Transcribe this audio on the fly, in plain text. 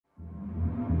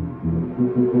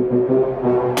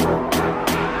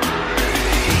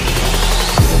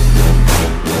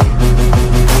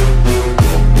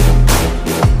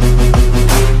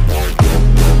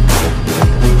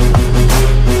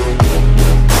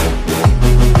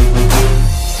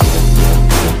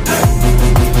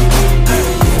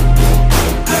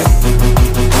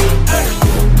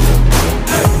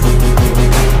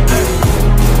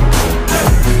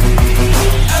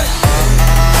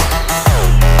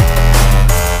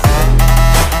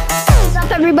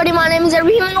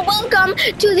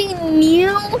To the new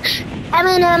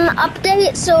M&M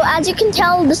update. So as you can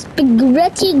tell, the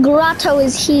spaghetti grotto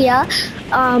is here.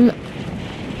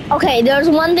 Okay, there's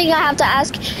one thing I have to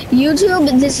ask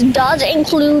YouTube. This does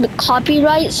include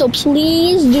copyright, so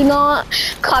please do not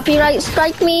copyright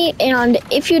strike me. And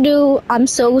if you do, I'm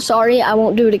so sorry. I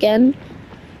won't do it again.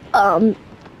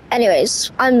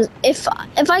 Anyways, if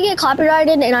I get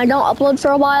copyrighted and I don't upload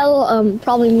for a while,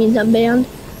 probably means I'm banned.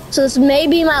 So this may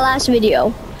be my last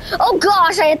video. Oh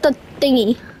gosh, I hit the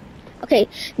thingy. Okay,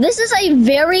 this is a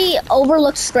very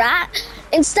overlooked strat.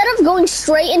 Instead of going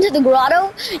straight into the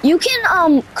grotto, you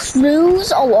can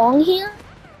cruise along here.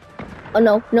 Oh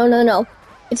no, no, no, no.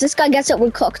 If this guy gets it,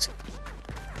 we're cooked.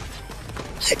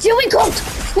 Jimmy cooked!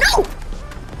 No!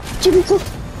 Jimmy cooked.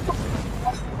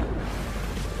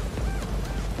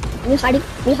 Me hiding,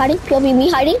 me hiding, POV me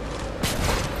hiding.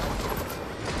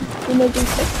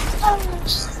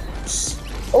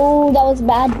 Oh, that was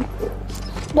bad.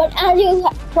 But as you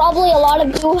probably a lot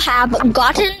of you have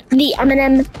gotten the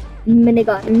M&M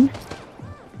minigun.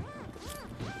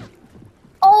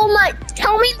 Oh my,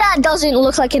 tell me that doesn't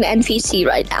look like an NPC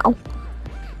right now.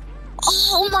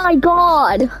 Oh my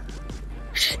god.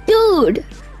 Dude,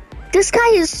 this guy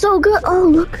is so good. Oh,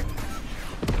 look.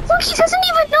 Look, he doesn't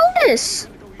even notice.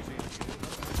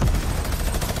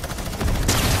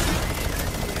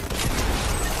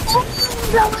 Oh,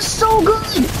 that was so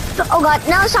good. Oh god,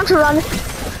 now it's time to run.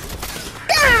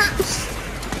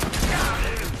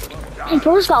 Hey,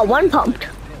 bro's got one pumped.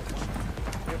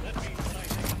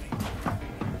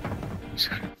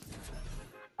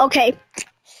 Okay.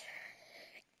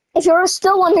 If you're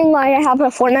still wondering why I have a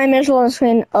Fortnite visual on the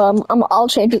screen, I'll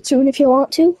change it soon if you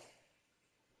want to.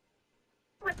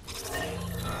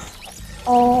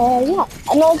 Yeah.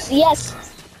 And also, yes.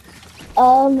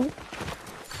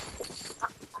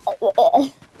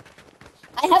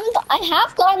 I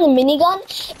have gotten the minigun,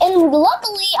 and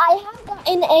luckily I have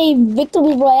gotten a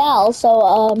victory royale. So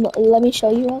let me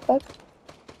show you real quick.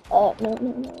 No.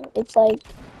 It's like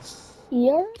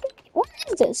here. What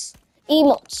is this?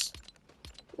 Emotes.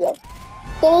 Yeah.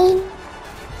 Then,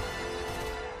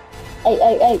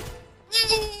 hey.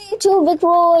 2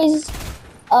 victories.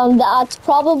 That's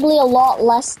probably a lot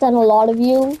less than a lot of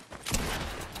you.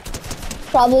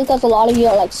 Probably because a lot of you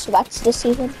are like sweats this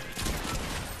season.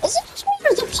 Is it just me or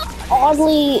is it just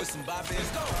oddly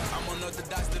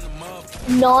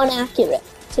non-accurate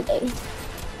today?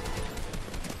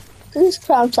 Who's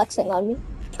crown flexing on me?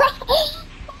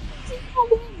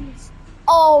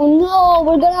 Oh no,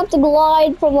 we're gonna have to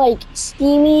glide from like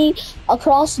steamy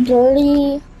across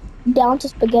dirty down to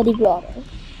spaghetti grotto.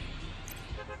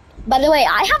 By the way,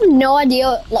 I have no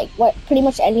idea like what pretty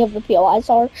much any of the POIs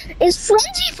are. Is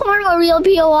Frenzy Farm a real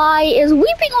POI? Is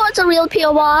Weeping Woods a real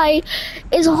POI?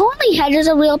 Is Holy Hedges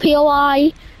a real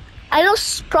POI? I know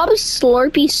probably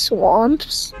Slurpy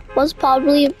Swamps was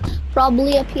probably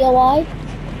a POI.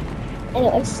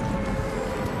 Anyways.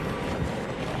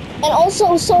 And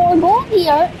also, so we're going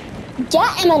here,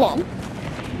 get M&M,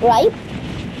 right?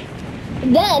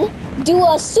 Then do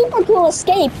a super cool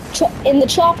escape in the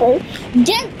chopper,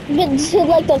 get to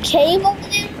like the cave over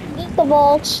there, get the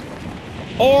vault,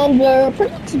 and we're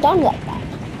pretty much done like that.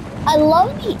 I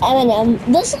love the M&M.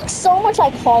 This looks so much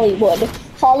like Hollywood.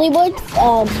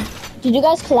 Did you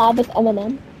guys collab with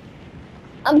M&M?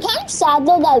 I'm kind of sad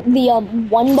though that the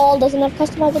one ball doesn't have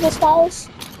customizable styles.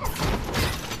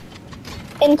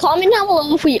 And comment down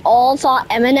below if we all thought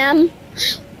M&M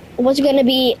was gonna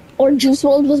be, or Juice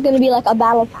WRLD was gonna be like a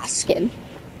battle pass skin.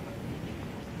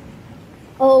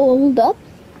 Hold up.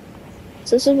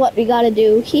 So this is what we gotta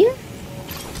do here.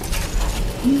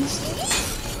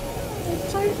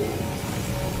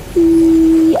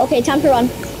 Okay, time to run.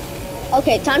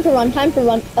 Okay, time to run.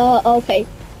 Okay.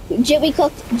 Jitwi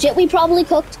cooked. Jitwi probably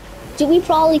cooked.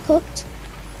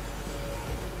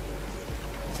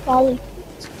 Probably.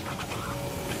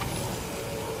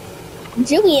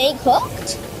 Jitwi ain't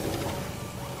cooked.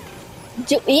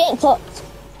 Jitwi ain't cooked.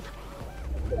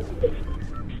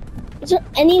 Is there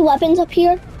any weapons up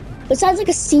here? Besides like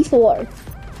a C4.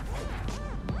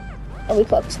 Oh, we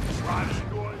cooked.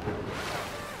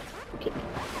 Okay.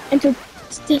 Enter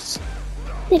this.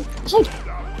 Hide.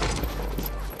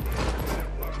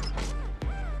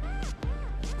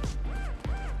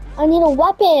 I need a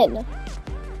weapon.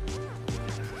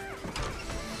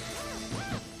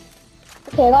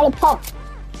 Okay, I got a pump.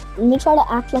 Let me try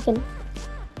to act like an...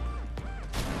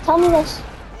 Tell me this.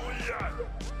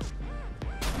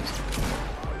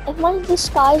 If my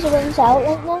disguise runs out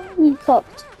right now, we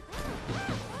cooked.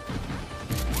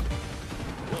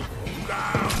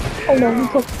 Oh no, we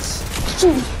cooked.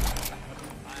 Shoot.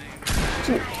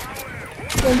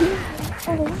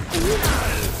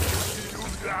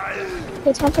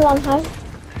 Okay, time to run high.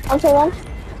 Time to run.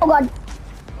 Oh god.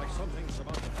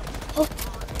 Oh.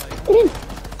 Get in.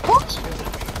 What?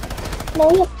 No,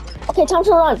 we have... Okay, time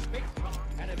to run.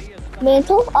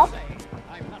 Mantle up.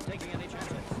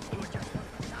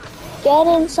 Get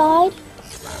inside.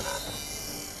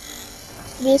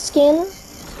 Be a scanner.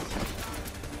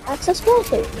 Access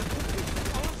welfare.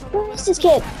 Where is this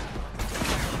kid?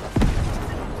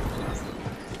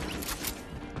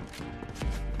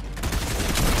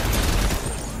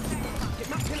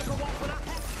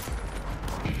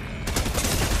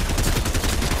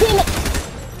 Damn it!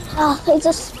 Ah, it's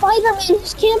a Spider-Man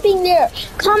who's camping there.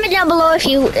 Comment down below if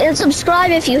you and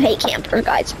subscribe if you hate campers,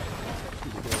 guys.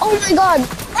 Oh my god!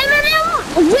 Eminem!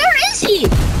 Where is he?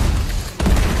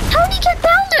 How did he get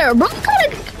down there?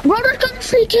 Brother's gonna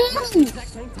freak out.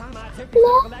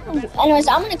 No. Anyways,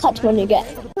 I'm gonna cut to when you get.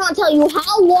 I'm gonna tell you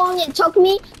how long it took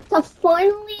me to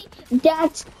finally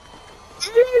get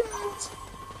Eminem's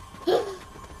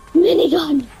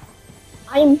minigun.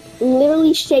 I'm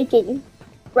literally shaking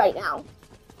right now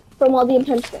from all the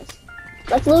intenseness.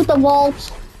 Let's loot the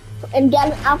vault. And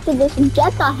get after this,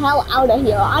 get the hell out of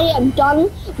here. I am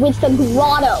done with the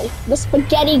grotto, the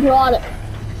spaghetti grotto.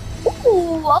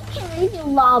 Ooh, okay, you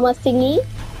llama thingy.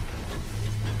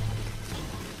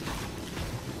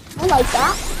 I like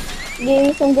that. Gave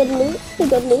me some good loot,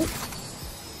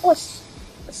 Oh, a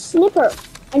snipper.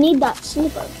 I need that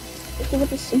snipper. Let's see what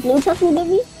this blue chest will give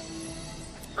me.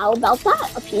 How about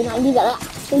that? A P90 that I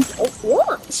actually don't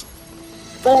want.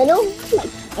 But I know,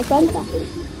 like, my friend that.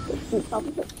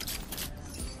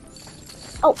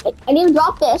 Oh, I need to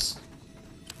drop this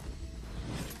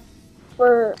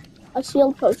for a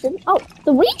shield potion. Oh,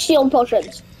 3 shield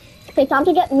potions. Okay, time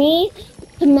to get me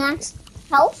to max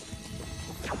health.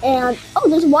 And, oh,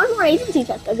 there's one more agency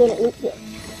chest I didn't loot here.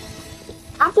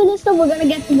 After this, though, we're going to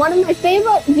get one of my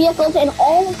favorite vehicles in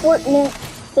all of Fortnite,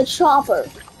 the chopper.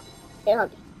 And,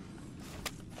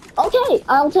 okay,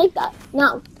 I'll take that.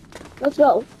 Now, let's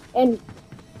go. And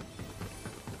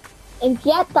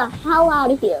get the hell out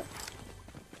of here.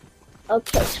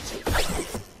 Okay.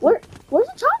 Where's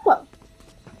the chopper?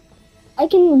 I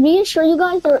can reassure you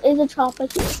guys there is a chopper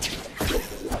here.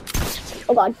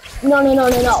 Oh god. No.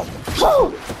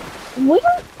 Oh! Where?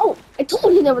 Oh, I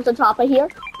told you there was a chopper here.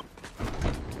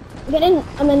 Get in.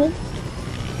 I'm in.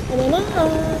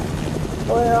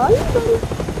 Where are you, buddy?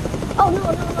 Oh,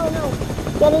 no.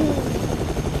 Get in.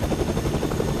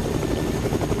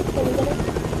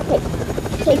 Okay.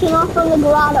 Taking off from the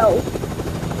grotto.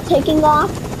 Taking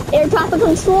off. Air traffic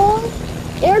control.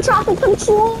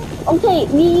 Okay,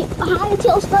 we had a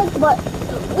tail strike, but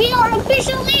we are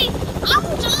officially out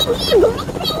of the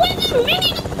grotto with a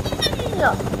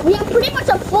minigun. We have pretty much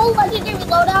a full legendary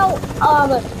loadout.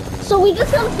 So we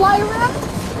just gotta fly around.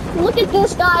 Look at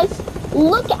this, guys.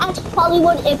 Look at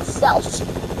Hollywood itself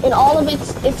in all of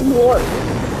its glory.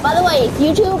 By the way,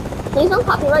 YouTube, please don't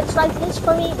copyright strike this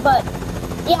for me, but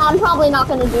yeah, I'm probably not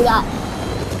gonna do that.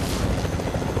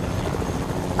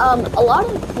 A lot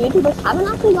of YouTubers haven't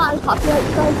actually gotten copyright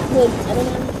strikes with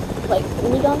Eminem, like,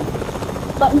 minigun.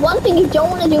 But one thing you don't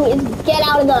want to do is get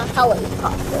out of the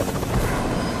helicopter.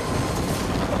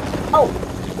 Oh.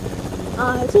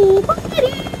 I see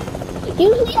somebody.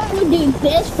 Usually I would do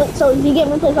this, but so if you get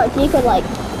into this RT, you could, like,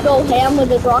 go ham with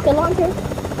this rocket launcher.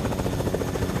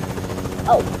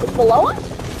 Oh, it's below us?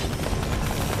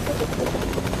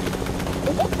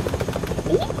 Is it?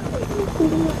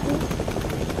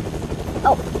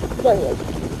 Oh, there he is.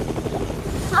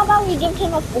 How about we give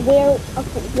him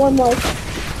one more?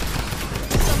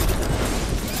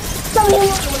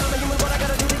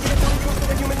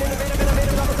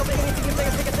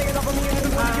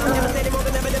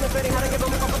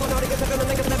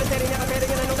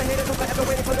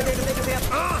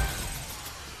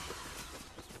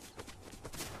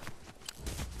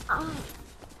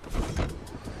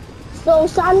 So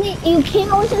sadly, you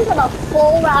can't listen to the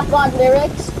full rap god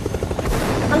lyrics.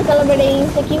 I'm celebrating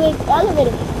the keyword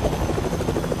elevator.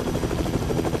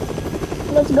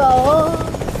 Let's go.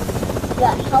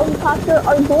 That helicopter.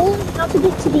 Our goal is now to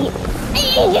get to the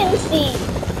agency.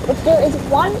 Which there is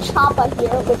one chopper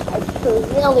here, which I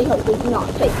really hope is not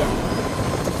taken.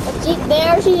 Let's see,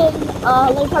 there she is.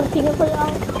 Let me try to peek for you.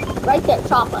 Right there,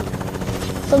 chopper.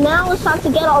 So now it's time to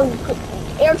get our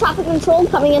air traffic control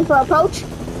coming in for approach.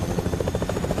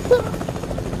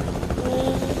 We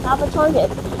have a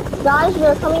target. Guys,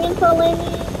 we're coming in for a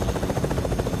landing.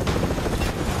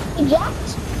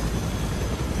 Eject.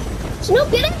 Snoop,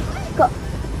 get in quick.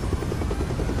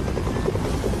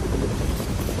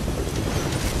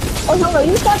 Oh no,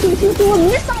 you start to shoot to a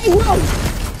missile. No.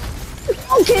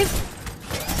 Okay.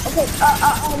 Okay,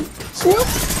 Snoop,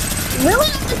 really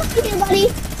not the time here, buddy.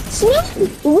 Snoop,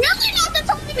 really not the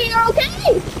time here,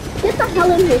 okay? Get the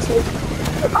hell in here, Snoop.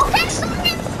 Okay,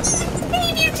 sorry.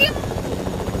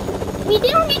 We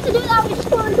didn't need to do that. We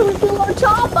just wanted to refuel our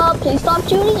chopper. Please stop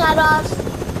shooting at us.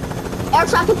 Air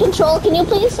traffic control, can you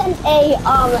please send a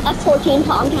F-14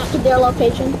 Tomcat to their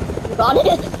location? Got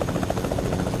it.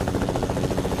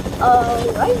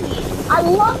 Alrighty. I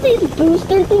love these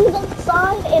booster things on the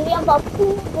side, and we have a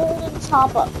cool golden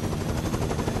chopper.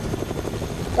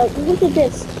 Like, look at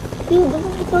this. Dude, there's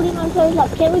only 39 players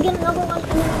left. Can we get another one?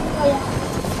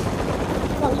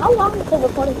 Hold on, how long is the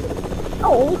recording?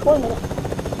 Oh, only 4 minutes.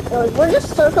 Anyways, we're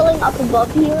just circling up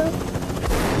above here.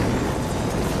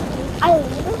 I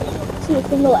literally don't see a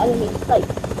single enemy. Like,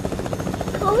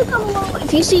 comment down below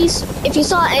if you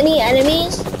saw any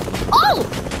enemies. Oh!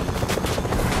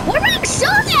 We're being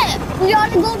shot at! We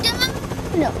ought to go down?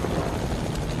 No.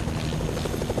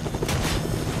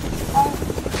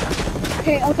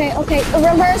 Okay.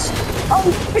 Reverse. Oh,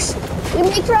 we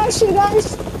may crash, you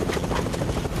guys.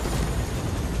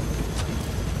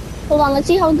 Hold on, let's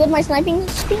see how good my sniping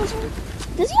skills are.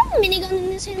 Does he have a minigun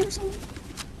in his hand or something?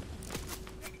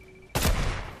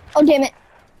 Oh, damn it.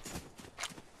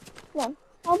 Hold on.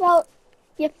 How about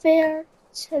you fair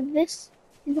to this?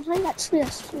 He's behind that tree, I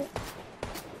swear.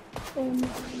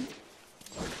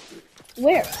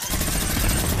 Where?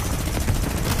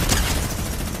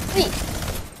 Wait.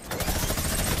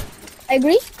 I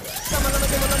agree?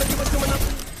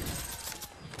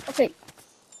 Okay.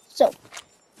 So.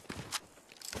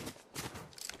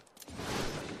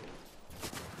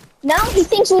 Now he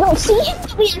thinks we don't see him,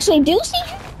 but we actually do see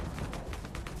him.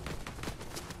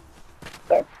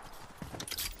 Where?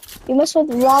 You must have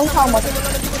the wrong combo.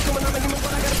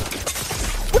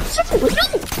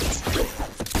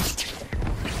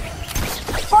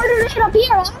 Harder to hit up here,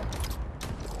 huh?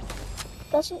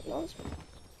 Doesn't know.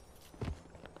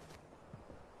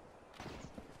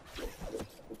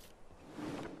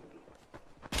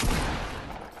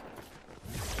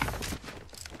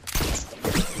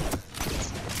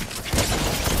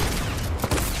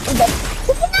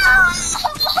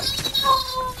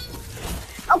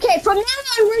 Okay, from now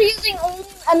on we're using only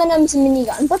M&M's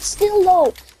minigun, but still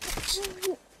low.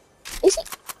 Is he?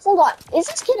 Hold on. Is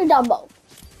this kid a Dumbo?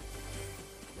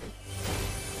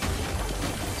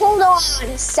 Hold on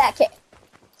a second.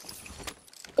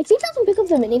 If he doesn't pick up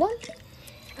the minigun,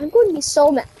 I'm going to be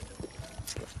so mad.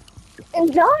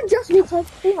 And not just because,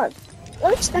 hold on.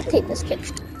 Let me spectate this kid.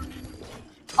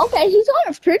 Okay, he's got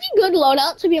a pretty good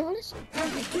loadout, to be honest. I'm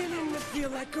beginning to feel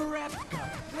like a rap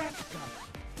god.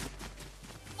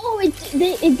 Oh,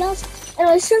 it does.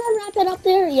 And should I wrap it up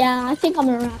there? Yeah, I think I'm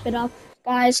gonna wrap it up,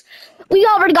 guys. We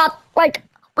already got, like,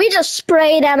 we just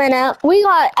sprayed M&M. We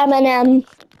got M&M,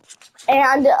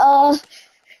 and yeah,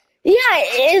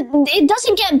 it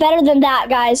doesn't get better than that,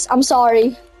 guys. I'm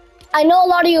sorry. I know a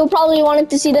lot of you probably wanted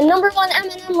to see the #1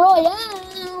 M&M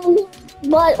Royale,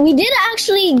 but we did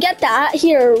actually get that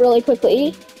here really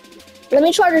quickly. Let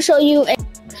me try to show you.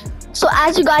 So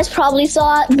as you guys probably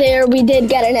saw there, we did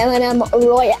get an M&M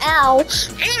Royale,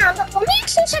 and let me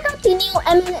actually check out the new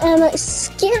M&M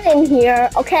skin in here.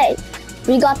 Okay,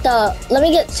 we got the,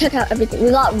 check out everything.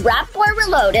 We got Rap Boy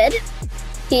Reloaded.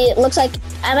 He looks like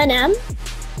M&M.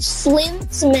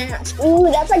 Slim's mask. Ooh,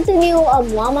 that's like the new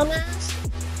llama mask.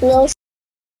 Little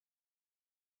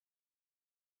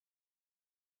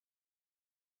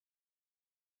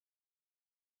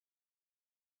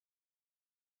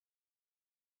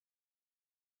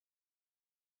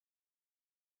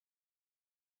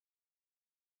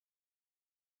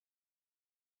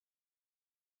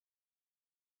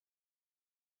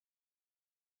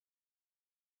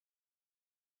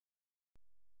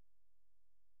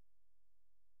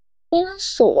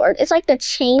sword. It's like the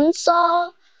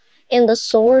chainsaw and the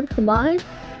sword combined.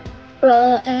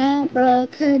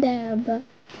 Abracadabra.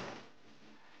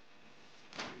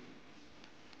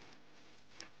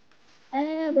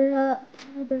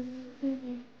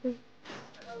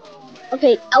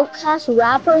 Okay, Outcast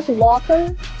Rappers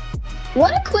Locker.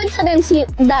 What a coincidence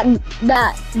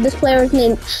that this player's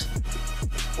name.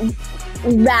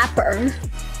 rapper.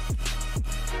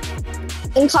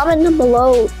 And comment down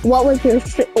below what's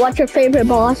your favorite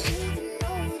boss.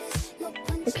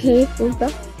 Okay,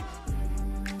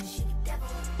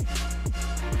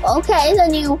 okay, the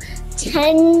new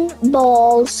 10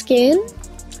 ball skin.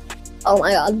 Oh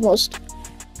my god, most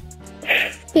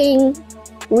thing.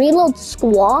 Reload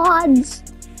squads.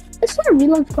 It's not a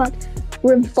reload squad.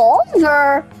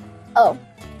 Revolver. Oh.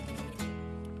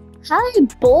 High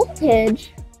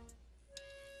voltage.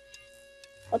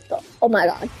 What the? Oh my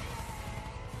god.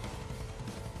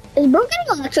 Is bro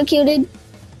getting electrocuted?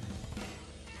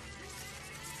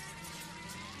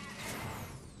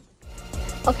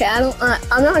 Okay, I'm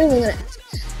not even gonna ask.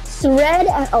 Thread.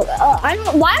 I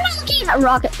don't. Why am I looking at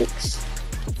Rocket Leagues?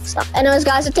 So, anyways,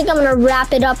 guys, I think I'm gonna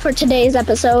wrap it up for today's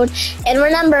episode. And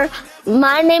remember,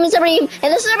 my name is Areem,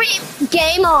 and this is Areem.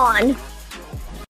 Game on.